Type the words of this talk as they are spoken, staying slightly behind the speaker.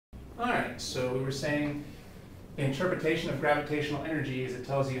All right, so we were saying the interpretation of gravitational energy is it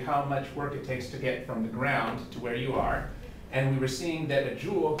tells you how much work it takes to get from the ground to where you are. And we were seeing that a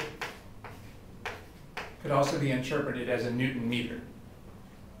joule could also be interpreted as a Newton meter.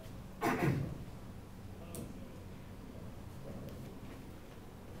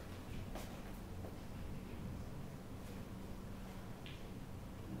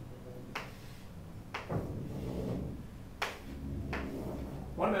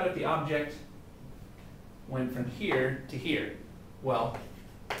 What about if the object went from here to here? Well,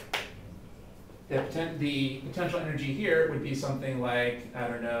 the potential energy here would be something like, I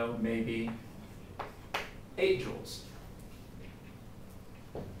don't know, maybe 8 joules.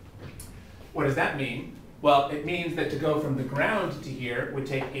 What does that mean? Well, it means that to go from the ground to here would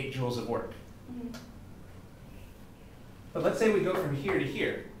take 8 joules of work. But let's say we go from here to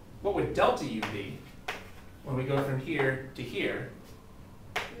here. What would delta U be when we go from here to here?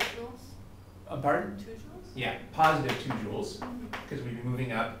 2 joules? Pardon? 2 joules? Yeah, positive 2 joules, because we'd be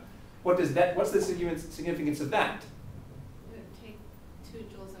moving up. What's the significance of that? It would take 2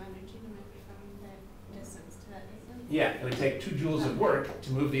 joules of energy to move from that distance to that distance? Yeah, it would take 2 joules of work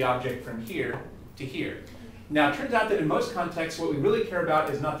to move the object from here to here. Now, it turns out that in most contexts, what we really care about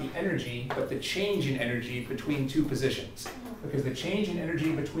is not the energy, but the change in energy between 2 positions. Because the change in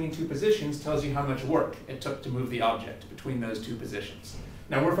energy between 2 positions tells you how much work it took to move the object between those 2 positions.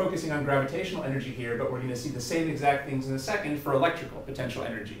 Now, we're focusing on gravitational energy here, but we're going to see the same exact things in a second for electrical potential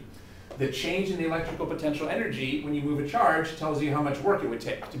energy. The change in the electrical potential energy when you move a charge tells you how much work it would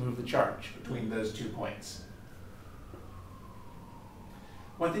take to move the charge between those 2 points.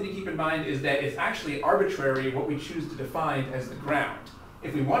 One thing to keep in mind is that it's actually arbitrary what we choose to define as the ground.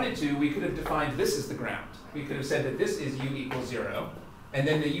 If we wanted to, we could have defined this as the ground. We could have said that this is U equals 0, and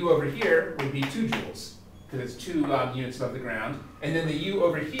then the U over here would be 2 joules, because it's 2 units above the ground, and then the U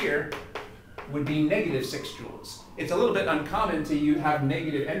over here would be negative 6 joules. It's a little bit uncommon to have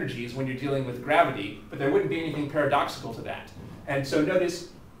negative energies when you're dealing with gravity, but there wouldn't be anything paradoxical to that. And so notice,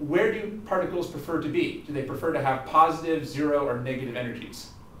 where do particles prefer to be? Do they prefer to have positive, 0, or negative energies?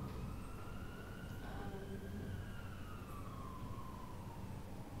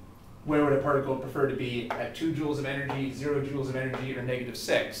 Where would a particle prefer to be at 2 joules of energy, 0 joules of energy, or negative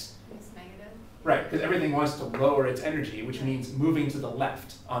 6? It's negative. Right, because everything wants to lower its energy, which means moving to the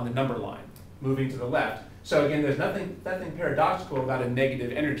left on the number line, moving to the left. So again, there's nothing paradoxical about a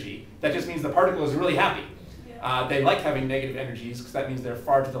negative energy. That just means the particle is really happy. Yeah. They like having negative energies because that means they're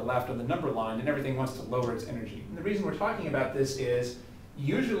far to the left on the number line, and everything wants to lower its energy. And the reason we're talking about this is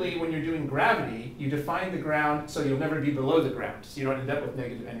usually when you're doing gravity, you define the ground so you'll never be below the ground, so you don't end up with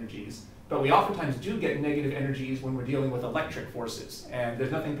negative energies. But we oftentimes do get negative energies when we're dealing with electric forces, and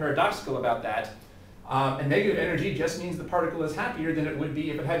there's nothing paradoxical about that. And negative energy just means the particle is happier than it would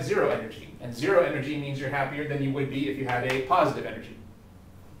be if it had 0 energy. And 0 energy means you're happier than you would be if you had a positive energy.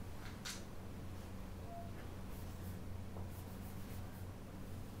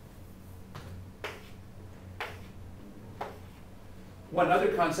 One other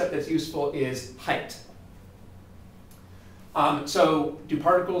concept that's useful is height. So do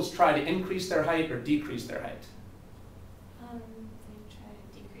particles try to increase their height or decrease their height? They try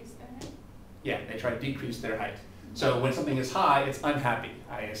to decrease their height. Yeah, they try to decrease their height. So when something is high, it's unhappy.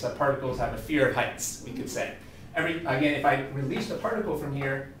 So particles have a fear of heights, we could say. Again, if I released a particle from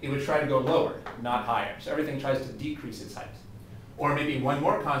here, it would try to go lower, not higher. So everything tries to decrease its height. Or maybe one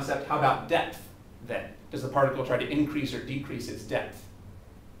more concept, how about depth then? Does the particle try to increase or decrease its depth?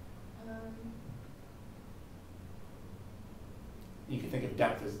 You can think of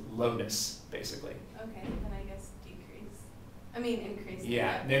depth as lowness, basically. Okay, then I guess increase.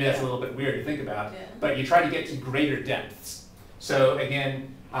 Yeah, maybe that's a little bit weird to think about. Yeah. But you try to get to greater depths. So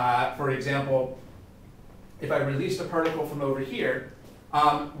again, for example, if I released a particle from over here,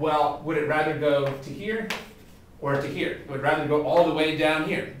 well, would it rather go to here or to here? It would rather go all the way down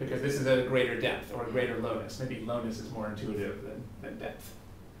here because this is at a greater depth or a greater lowness. Maybe lowness is more intuitive than depth.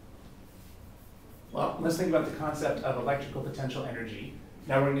 Well, let's think about the concept of electrical potential energy.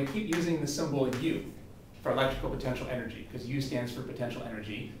 Now we're going to keep using the symbol U for electrical potential energy because U stands for potential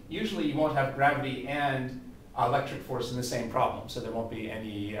energy. Usually you won't have gravity and electric force in the same problem, so there won't be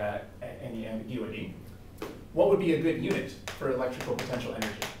any ambiguity. What would be a good unit for electrical potential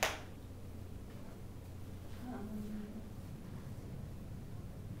energy?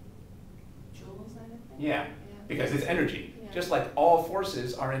 Joules, I would think. Yeah, because it's energy. Yeah. Just like all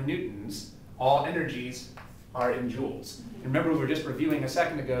forces are in newtons, all energies are in joules. And remember, we were just reviewing a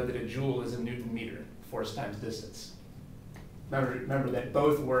second ago that a joule is a Newton meter, force times distance. Remember that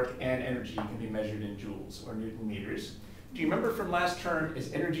both work and energy can be measured in joules or Newton meters. Do you remember from last term,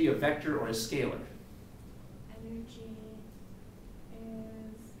 is energy a vector or a scalar? Energy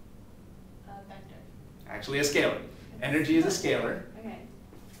is a vector. Actually a scalar. Energy is a scalar. Okay.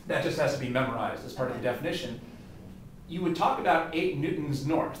 That just has to be memorized as part of the definition. You would talk about 8 newtons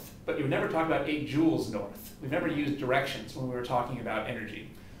north, but you would never talk about 8 joules north. We've never used directions when we were talking about energy.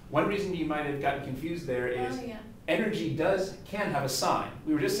 One reason you might have gotten confused there is energy can have a sign.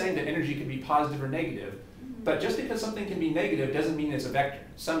 We were just saying that energy could be positive or negative, but just because something can be negative doesn't mean it's a vector.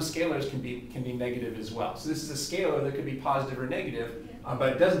 Some scalars can be negative as well. So this is a scalar that could be positive or negative,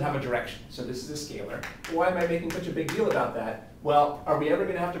 but it doesn't have a direction. So this is a scalar. Why am I making such a big deal about that? Well, are we ever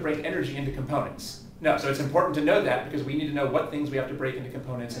going to have to break energy into components? No, so it's important to know that because we need to know what things we have to break into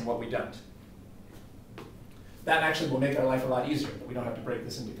components and what we don't. That actually will make our life a lot easier, that we don't have to break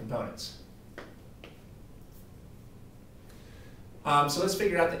this into components. So let's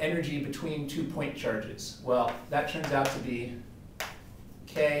figure out the energy between 2 point charges. Well, that turns out to be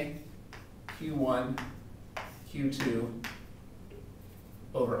K, Q1, Q2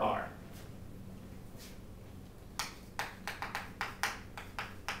 over R.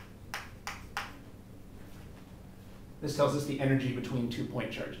 This tells us the energy between 2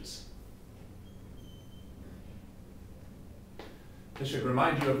 point charges. This should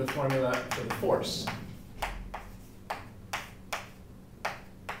remind you of the formula for the force.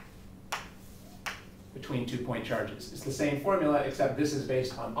 Between 2 point charges. It's the same formula, except this is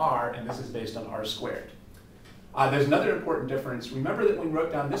based on R and this is based on R squared. There's another important difference. Remember that when we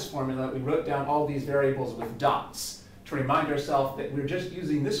wrote down this formula, we wrote down all these variables with dots to remind ourselves that we're just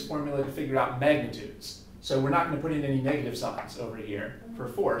using this formula to figure out magnitudes. So we're not going to put in any negative signs over here for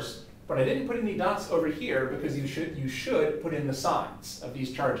force, but I didn't put any dots over here because you should put in the signs of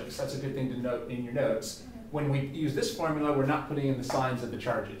these charges. That's a good thing to note in your notes. When we use this formula, we're not putting in the signs of the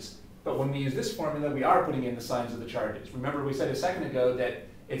charges. But when we use this formula, we are putting in the signs of the charges. Remember we said a second ago that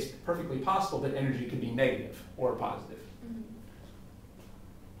it's perfectly possible that energy could be negative or positive.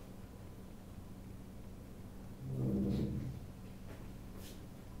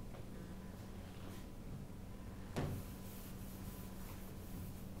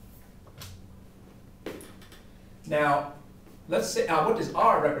 Now, let's say, what does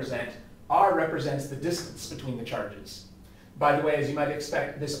R represent? R represents the distance between the charges. By the way, as you might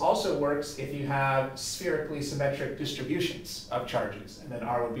expect, this also works if you have spherically symmetric distributions of charges, and then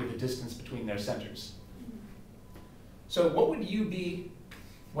R would be the distance between their centers. So what would U be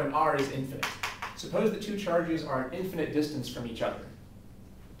when R is infinite? Suppose the 2 charges are an infinite distance from each other.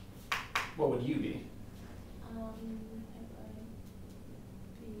 What would U be? It would be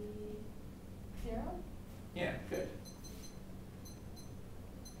 0. Yeah, good.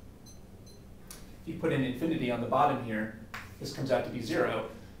 If you put in infinity on the bottom here, this comes out to be 0.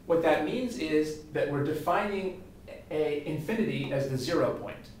 What that means is that we're defining infinity as the 0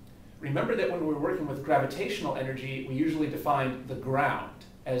 point. Remember that when we're working with gravitational energy, we usually define the ground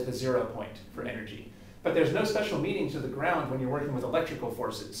as the 0 point for energy. But there's no special meaning to the ground when you're working with electrical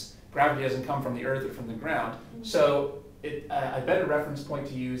forces. Gravity doesn't come from the earth or from the ground. So a better reference point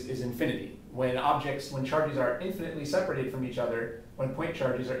to use is infinity. When charges are infinitely separated from each other, when point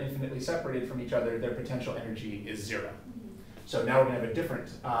charges are infinitely separated from each other, their potential energy is 0. So now we're going to have a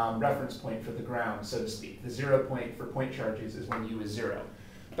different reference point for the ground, so to speak. The 0 point for point charges is when U is 0.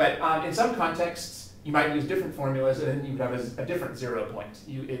 But in some contexts, you might use different formulas, and then you would have a different 0 point.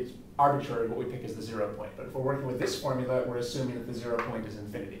 It's arbitrary what we pick as the 0 point. But if we're working with this formula, we're assuming that the 0 point is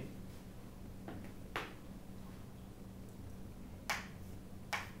infinity.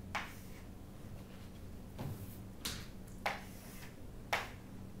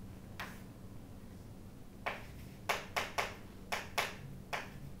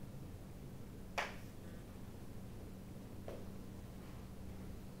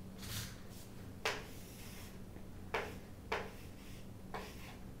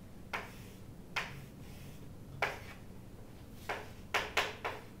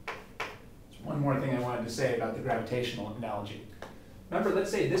 One more thing I wanted to say about the gravitational analogy. Remember,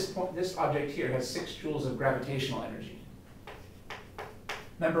 let's say this object here has 6 joules of gravitational energy.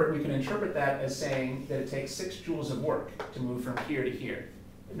 Remember, we can interpret that as saying that it takes 6 joules of work to move from here to here.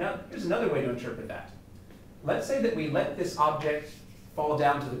 Now, here's another way to interpret that. Let's say that we let this object fall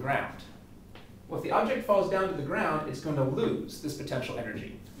down to the ground. Well, if the object falls down to the ground, it's going to lose this potential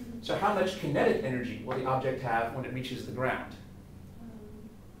energy. So how much kinetic energy will the object have when it reaches the ground?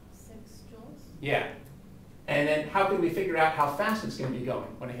 6 joules. Yeah. And then how can we figure out how fast it's going to be going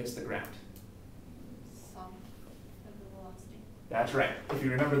when it hits the ground? Sum of the velocity. That's right. If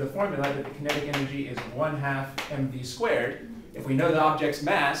you remember the formula that the kinetic energy is 1/2 mv squared, If we know the object's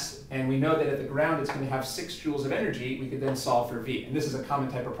mass, and we know that at the ground it's going to have 6 joules of energy, we could then solve for V. And this is a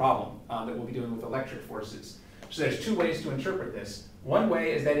common type of problem that we'll be doing with electric forces. So there's 2 ways to interpret this. One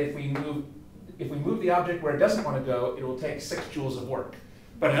way is that if we move the object where it doesn't want to go, it will take 6 joules of work.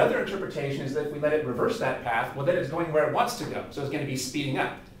 But another interpretation is that if we let it reverse that path, well, then it's going where it wants to go. So it's going to be speeding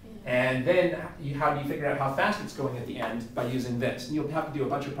up. And then how do you figure out how fast it's going at the end? By using this. And you'll have to do a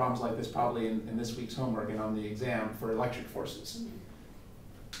bunch of problems like this probably in this week's homework and on the exam for electric forces.